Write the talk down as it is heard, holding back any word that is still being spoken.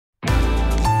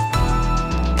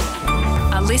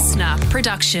listener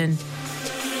production.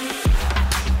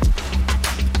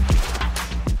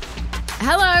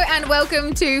 Hello and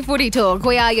welcome to Footy Talk.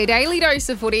 We are your daily dose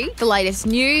of footy, the latest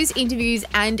news, interviews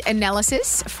and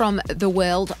analysis from the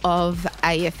world of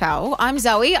AFL. I'm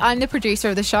Zoe, I'm the producer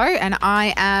of the show, and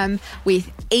I am with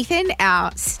Ethan,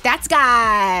 our stats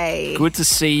guy. Good to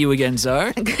see you again,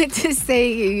 Zoe. Good to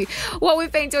see you. What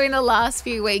we've been doing the last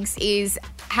few weeks is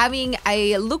having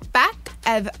a look back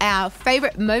of our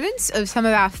favourite moments of some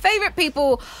of our favourite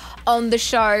people on the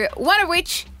show, one of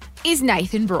which is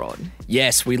Nathan Broad.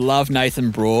 Yes, we love Nathan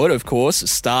Broad, of course,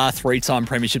 star three-time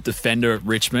premiership defender at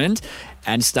Richmond,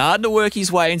 and started to work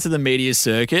his way into the media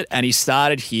circuit, and he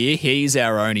started here. He's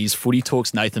our own. He's Footy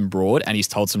Talk's Nathan Broad, and he's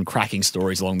told some cracking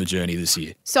stories along the journey this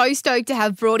year. So stoked to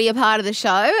have Broady a part of the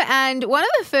show, and one of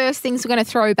the first things we're going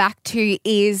to throw back to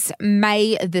is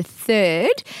May the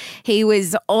 3rd. He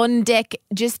was on deck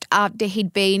just after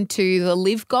he'd been to the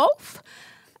Live Golf,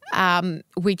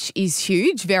 which is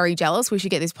huge. Very jealous. We should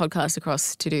get this podcast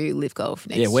across to do Live Golf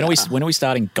next year. When are we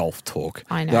starting golf talk?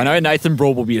 I know. I know Nathan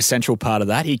Broad will be a central part of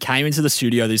that. He came into the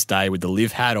studio this day with the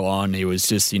Live hat on. He was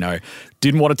just,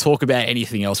 didn't want to talk about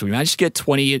anything else. We managed to get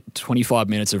 25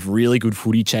 minutes of really good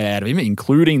footy chat out of him,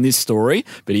 including this story,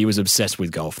 but he was obsessed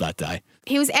with golf that day.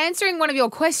 He was answering one of your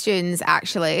questions,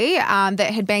 actually, that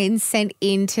had been sent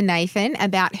in to Nathan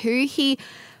about who he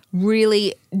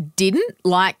really didn't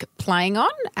like playing on,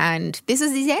 and this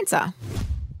is his answer.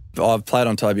 I've played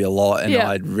on Toby a lot and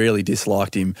I really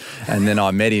disliked him, and then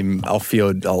I met him off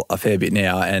field a fair bit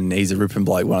now, and he's a ripping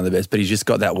bloke, one of the best, but he's just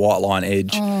got that white line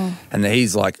edge, and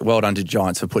he's like, well done to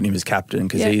Giants for putting him as captain,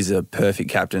 because he's a perfect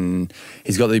captain.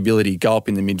 He's got the ability to go up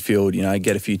in the midfield,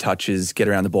 get a few touches, get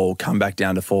around the ball, come back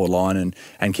down to forward line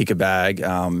and kick a bag.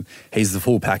 He's the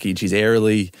full package. He's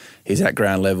aerially, he's at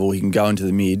ground level, he can go into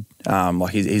the mid.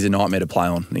 He's a nightmare to play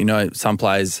on. Some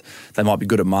players, they might be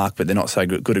good at mark, but they're not so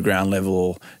good at ground level,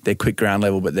 or they're quick ground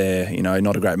level, but they're,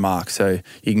 not a great mark. So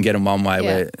you can get them one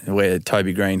way where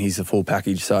Toby Green, he's the full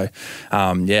package. So,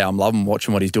 I'm loving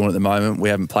watching what he's doing at the moment. We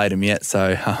haven't played him yet,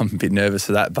 so I'm a bit nervous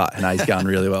for that, but he's going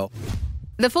really well.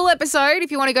 The full episode,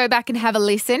 if you want to go back and have a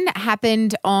listen,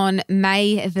 happened on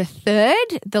May the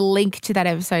 3rd. The link to that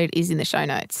episode is in the show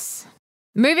notes.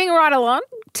 Moving right along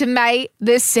to May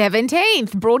the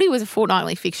 17th. Broady was a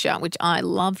fortnightly fixture, which I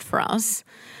loved for us.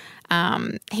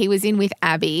 He was in with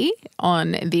Abby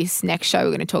on this next show we're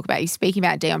going to talk about. He's speaking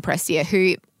about Dion Prestia,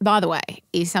 who, by the way,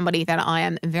 is somebody that I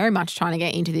am very much trying to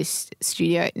get into this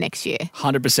studio next year.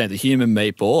 100%. The human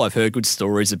meatball. I've heard good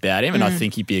stories about him, and I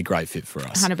think he'd be a great fit for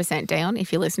us. 100%, Dion.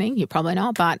 If you're listening, you're probably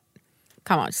not, but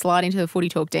come on, slide into the Footy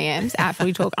Talk DMs at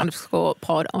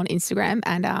footytalk_pod on Instagram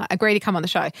and agree to come on the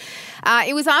show.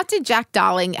 It was after Jack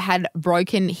Darling had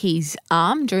broken his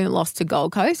arm during the loss to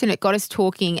Gold Coast, and it got us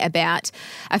talking about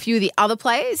a few of the other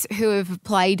players who have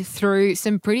played through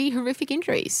some pretty horrific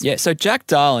injuries. Yeah, so Jack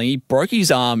Darling, he broke his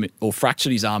arm or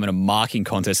fractured his arm in a marking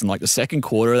contest in the second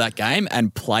quarter of that game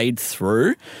and played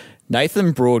through.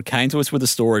 Nathan Broad came to us with a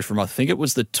story from, I think it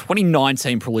was the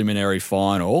 2019 preliminary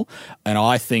final, and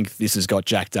I think this has got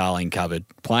Jack Darling covered.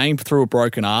 Playing through a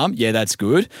broken arm, yeah, that's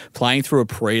good. Playing through a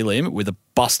prelim with a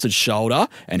busted shoulder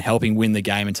and helping win the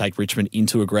game and take Richmond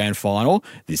into a grand final,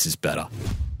 this is better.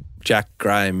 Jack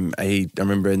Graham, I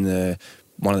remember in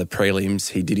one of the prelims,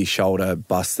 he did his shoulder,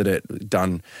 busted it,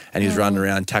 done, and he was running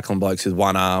around tackling blokes with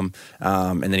one arm,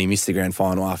 and then he missed the grand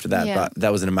final after that. Yeah. But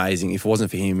that was an amazing. If it wasn't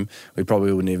for him, we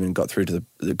probably wouldn't even got through to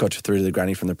the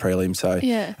granny from the prelim. So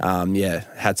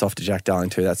hats off to Jack Darling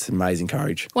too. That's amazing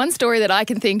courage. One story that I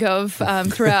can think of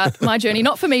throughout my journey,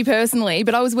 not for me personally,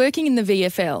 but I was working in the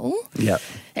VFL. Yeah.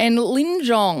 And Lin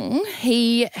Zhong,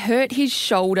 he hurt his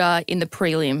shoulder in the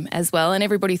prelim as well, and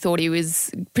everybody thought he was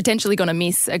potentially going to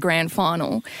miss a grand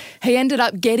final. He ended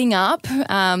up getting up,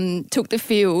 took the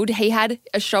field. He had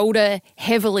a shoulder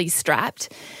heavily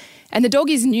strapped, and the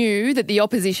doggies knew that the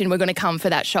opposition were going to come for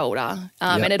that shoulder.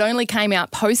 And it only came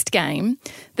out post-game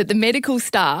that the medical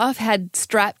staff had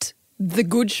strapped the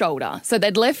good shoulder. So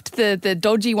they'd left the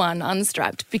dodgy one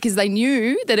unstrapped because they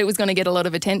knew that it was going to get a lot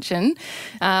of attention.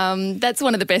 That's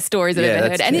one of the best stories I've ever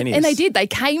heard. And they did. They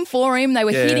came for him. They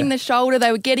were hitting the shoulder.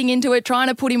 They were getting into it, trying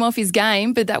to put him off his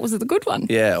game, but that was the good one.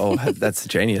 Yeah, that's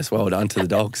genius. Well done to the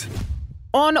dogs.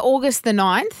 On August the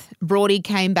 9th, Broady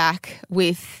came back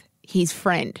with his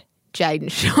friend,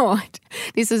 Jaden Short.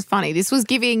 This is funny. This was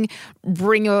giving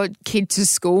bring your kid to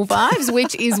school vibes,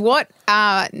 which is what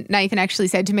Nathan actually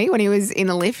said to me when he was in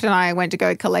the lift and I went to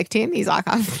go collect him. He's like,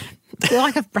 I've I feel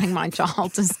like I've brought my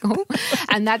child to school.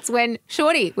 And that's when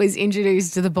Shorty was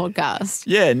introduced to the podcast.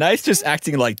 Yeah, Nate's just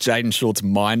acting like Jaden Short's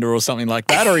minder or something like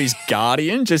that, or his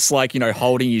guardian, just like,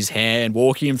 holding his hand,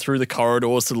 walking him through the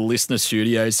corridors to the listener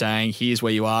studio saying, here's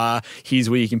where you are, here's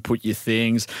where you can put your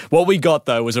things. What we got,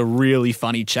 though, was a really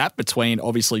funny chat between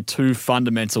obviously two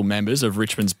fundamental members of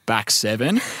Richmond's back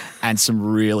seven and some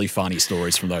really funny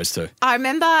stories from those two. I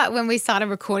remember when we started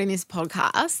recording this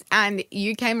podcast and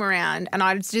you came around and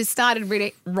I just started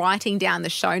writing down the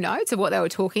show notes of what they were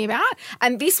talking about.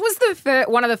 And this was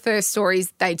one of the first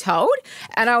stories they told.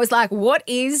 And I was like, what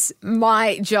is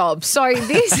my job? So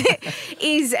this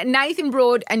is Nathan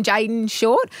Broad and Jaden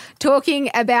Short talking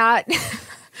about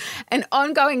an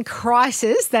ongoing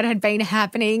crisis that had been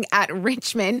happening at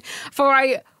Richmond for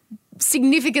a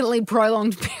significantly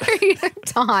prolonged period of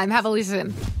time. Have a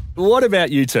listen. What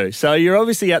about you two? So you're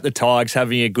obviously at the Tigers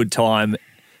having a good time.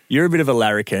 You're a bit of a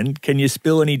larrikin. Can you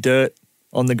spill any dirt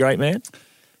on the great man?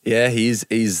 Yeah, he's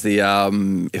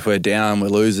the if we're down, we're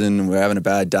losing, we're having a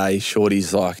bad day,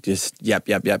 Shorty's like just yap,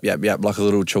 like a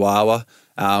little chihuahua,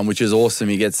 which is awesome.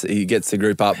 He gets the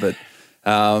group up, but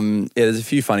there's a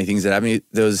few funny things that happened.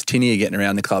 There was Tinea getting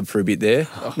around the club for a bit there.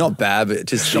 Not bad, but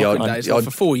just the odd for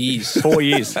 4 years. 4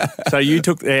 years. So you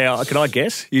took, can I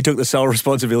guess? You took the sole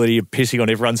responsibility of pissing on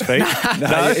everyone's feet?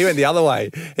 No, he went the other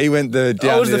way. He went the down.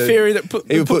 I was the fairy that put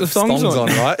the thongs on,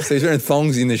 right? So he's wearing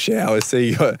thongs in the shower. So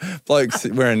you got blokes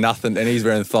wearing nothing and he's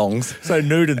wearing thongs. So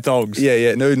nude and thongs.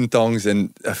 Yeah, nude and thongs.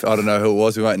 And I don't know who it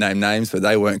was. We won't name names, but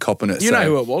they weren't copping it. You know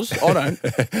who it was. I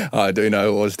don't. I do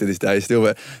know who it was to this day still,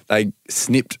 but they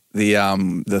snipped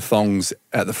the thongs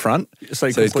at the front. So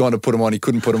he's gone to put them on. He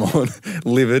couldn't put them on.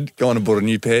 Livid. Gone and bought a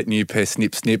new pair,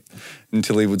 snip,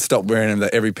 until he would stop wearing them.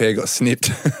 That every pair got snipped.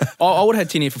 I would have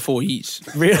had tinea for 4 years.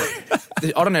 Really?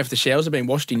 I don't know if the showers have been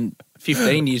washed in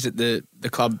 15 years at the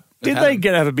club. Did they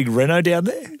have a big reno down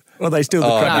there? Or are they still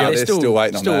they're still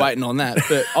waiting on that. Still waiting on that.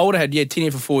 But I would have had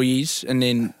tinea for 4 years, and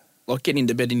then like getting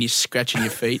into bed and you're scratching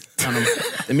your feet. And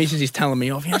the missus is telling me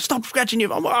off, stop scratching your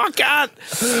feet. I'm like, I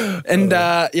can't. And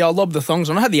I lobbed the thongs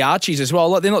on. I had the Archies as well.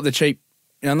 Like, they're not the cheap,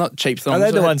 not cheap thongs. Are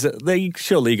they the ones that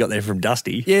surely you got there from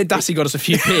Dusty? Yeah, Dusty got us a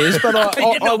few pairs, but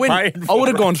I would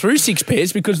have gone through 6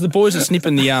 pairs because the boys are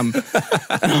snipping the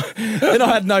then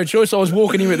I had no choice. I was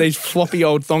walking in with these floppy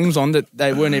old thongs on that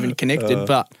they weren't even connected,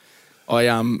 but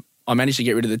I managed to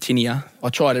get rid of the tinea. I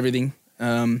tried everything.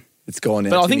 It's gone now.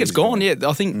 But I think it's gone, yeah.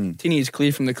 I think Tinea is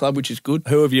clear from the club, which is good.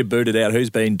 Who have you booted out? Who's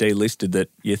been delisted that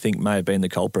you think may have been the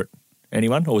culprit?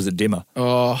 Anyone? Or was it Dimmer?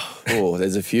 Oh,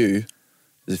 there's a few.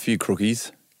 There's a few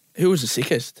crookies. Who was the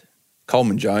sickest?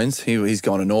 Coleman Jones. He's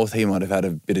gone to North. He might have had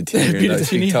a bit of tinea in those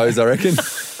big toes, I reckon.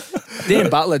 Dan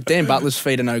Butler's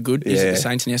feet are no good. He's at the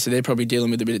Saints now, so they're probably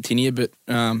dealing with a bit of tinea, but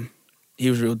he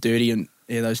was real dirty and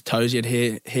those toes, he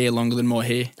had hair longer than my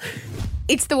hair.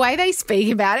 It's the way they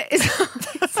speak about it.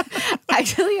 It's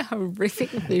actually a horrific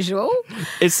visual.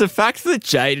 It's the fact that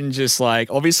Jaden just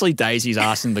obviously Daisy's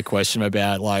asking the question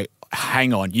about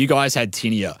hang on, you guys had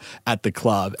tinea at the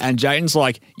club. And Jaden's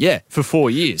like, yeah, for 4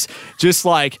 years. Just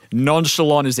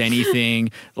nonchalant as anything,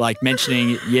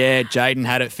 mentioning, yeah, Jaden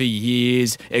had it for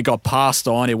years. It got passed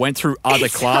on. It went through other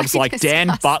clubs.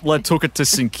 Dan Butler took it to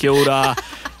St Kilda.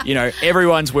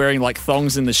 Everyone's wearing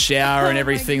thongs in the shower and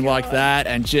everything like that.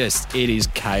 And just, it is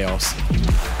chaos.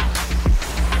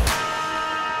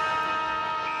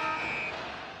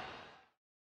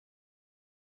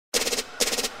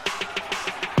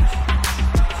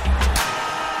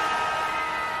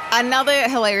 Another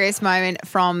hilarious moment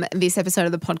from this episode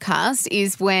of the podcast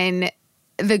is when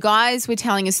the guys were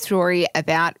telling a story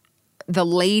about the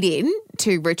lead-in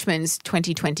to Richmond's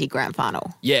 2020 grand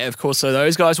final. Yeah, of course. So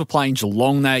those guys were playing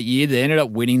Geelong that year. They ended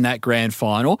up winning that grand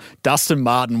final. Dustin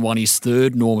Martin won his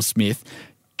third, Norm Smith.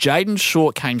 Jaden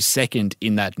Short came second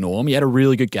in that Norm. He had a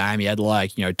really good game. He had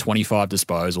 25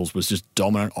 disposals, was just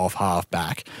dominant off half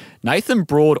back. Nathan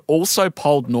Broad also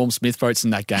polled Norm Smith votes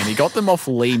in that game. He got them off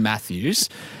Lee Matthews.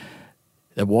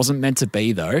 It wasn't meant to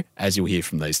be, though, as you'll hear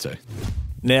from these two.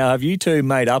 Now, have you two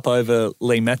made up over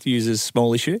Lee Matthews'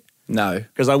 small issue? No.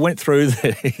 Because I went through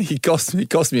He cost me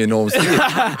enormous.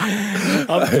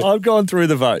 I've gone through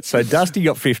the votes. So Dusty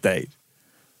got 15.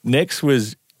 Next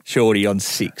was Shorty on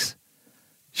 6.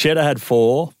 Shedder had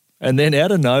 4. And then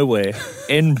out of nowhere,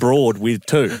 N Broad with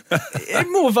 2.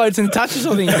 More votes than touches,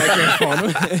 I think, in that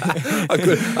grand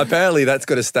final. Apparently, that's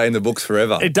got to stay in the books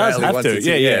forever. It does have to,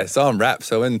 yeah. So I'm wrapped.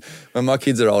 So when my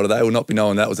kids are older, they will not be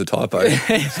knowing that was a typo.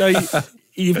 So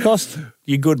you've cost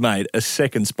your good mate a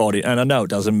second spot. And I know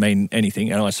it doesn't mean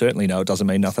anything, and I certainly know it doesn't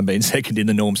mean nothing being second in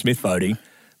the Norm Smith voting.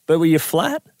 But were you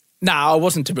flat? No, I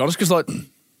wasn't, to be honest, because,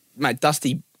 mate,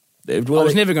 Dusty I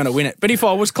was never going to win it. But if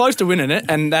I was close to winning it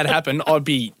and that happened, I'd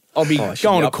be going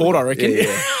to court, I reckon.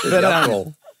 Yeah.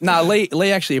 But, no,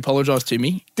 Lee actually apologised to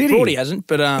me. Did he? Brody hasn't,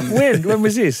 but... When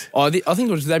was this? I think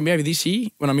it was maybe this year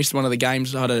when I missed one of the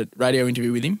games. I had a radio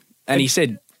interview with him, and he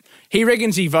said he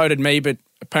reckons he voted me, but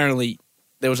apparently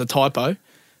there was a typo.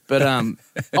 But I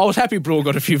was happy Broad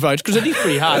got a few votes because it is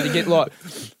pretty hard to get, like...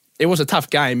 It was a tough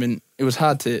game, and it was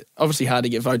hard to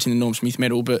get votes in the Norm Smith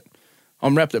medal, but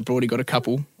I'm wrapped that Brody got a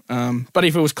couple. But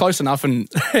if it was close enough and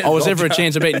I was ever a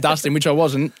chance of beating Dustin, which I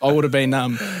wasn't, I would have been a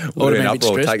bit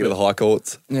stressed. Take it to the high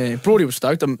courts. Yeah, Brody was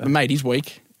stoked. I made his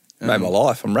week. Made my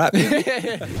life. I'm wrapped.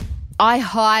 I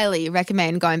highly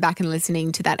recommend going back and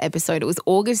listening to that episode. It was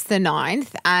August the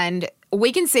 9th, and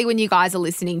we can see when you guys are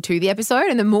listening to the episode,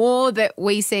 and the more that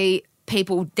we see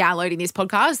people downloading this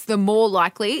podcast, the more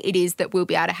likely it is that we'll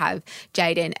be able to have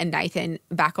Jaden and Nathan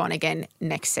back on again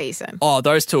next season. Oh,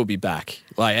 those two will be back.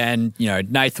 And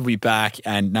Nathan will be back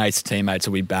and Nate's teammates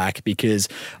will be back, because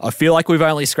I feel like we've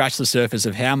only scratched the surface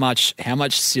of how much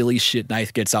silly shit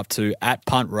Nathan gets up to at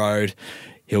Punt Road.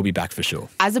 He'll be back for sure.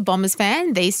 As a Bombers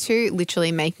fan, these two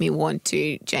literally make me want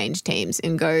to change teams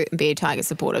and go and be a Tiger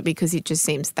supporter, because it just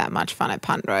seems that much fun at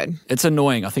Punt Road. It's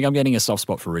annoying. I think I'm getting a soft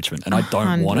spot for Richmond, and I don't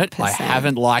 100%. want it. I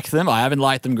haven't liked them. I haven't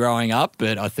liked them growing up,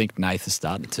 but I think Nathan's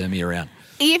starting to turn me around.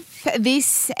 If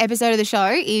this episode of the show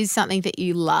is something that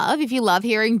you love, if you love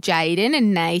hearing Jaden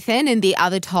and Nathan and the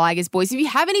other Tigers boys, if you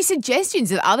have any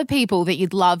suggestions of other people that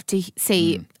you'd love to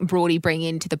see Broady bring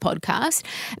into the podcast,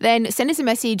 then send us a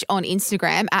message on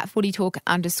Instagram at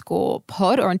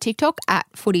footytalk_pod or on TikTok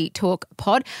at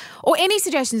footytalkpod, or any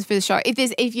suggestions for the show.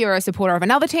 If you're a supporter of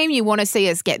another team, you want to see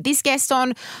us get this guest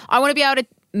on, I want to be able to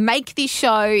make this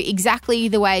show exactly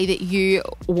the way that you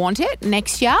want it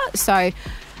next year. So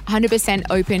 100%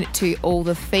 open to all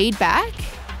the feedback.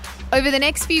 Over the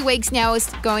next few weeks now, is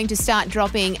going to start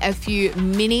dropping a few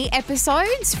mini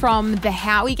episodes from the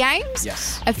Howie games.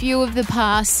 Yes. A few of the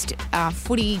past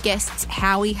footy guests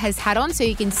Howie has had on, so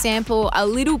you can sample a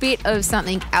little bit of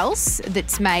something else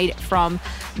that's made from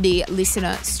the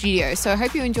listener studio. So I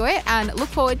hope you enjoy it and look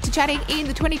forward to chatting in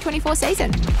the 2024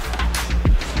 season.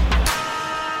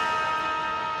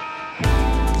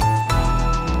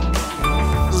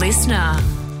 Listener.